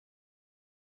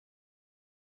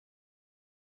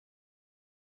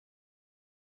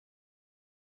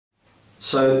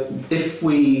So if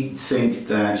we think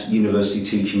that university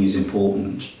teaching is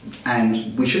important,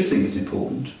 and we should think it's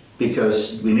important,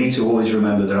 because we need to always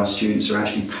remember that our students are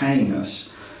actually paying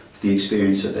us for the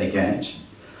experience that they get,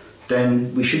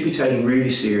 then we should be taking really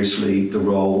seriously the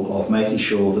role of making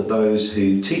sure that those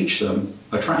who teach them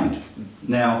are trained.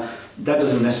 Now, that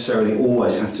doesn't necessarily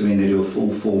always have to mean they do a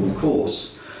full formal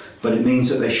course, but it means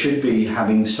that they should be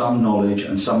having some knowledge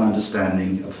and some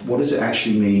understanding of what does it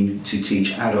actually mean to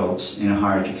teach adults in a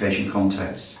higher education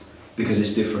context, because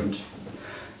it's different.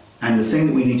 And the thing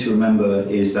that we need to remember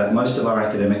is that most of our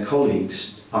academic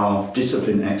colleagues are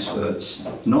discipline experts,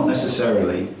 not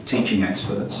necessarily teaching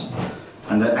experts,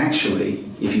 and that actually,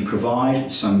 if you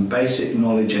provide some basic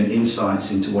knowledge and insights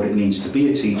into what it means to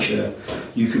be a teacher,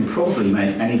 you can probably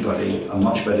make anybody a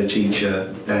much better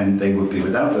teacher than they would be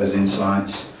without those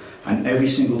insights. And every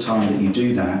single time that you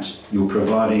do that, you're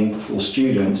providing for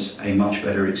students a much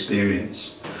better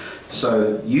experience.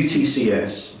 So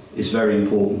UTCS is very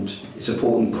important. It's an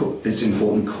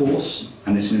important course,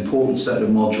 and it's an important set of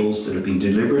modules that have been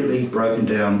deliberately broken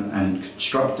down and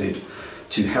constructed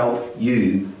to help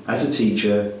you as a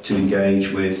teacher to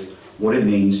engage with what it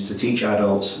means to teach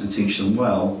adults and teach them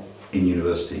well in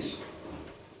universities.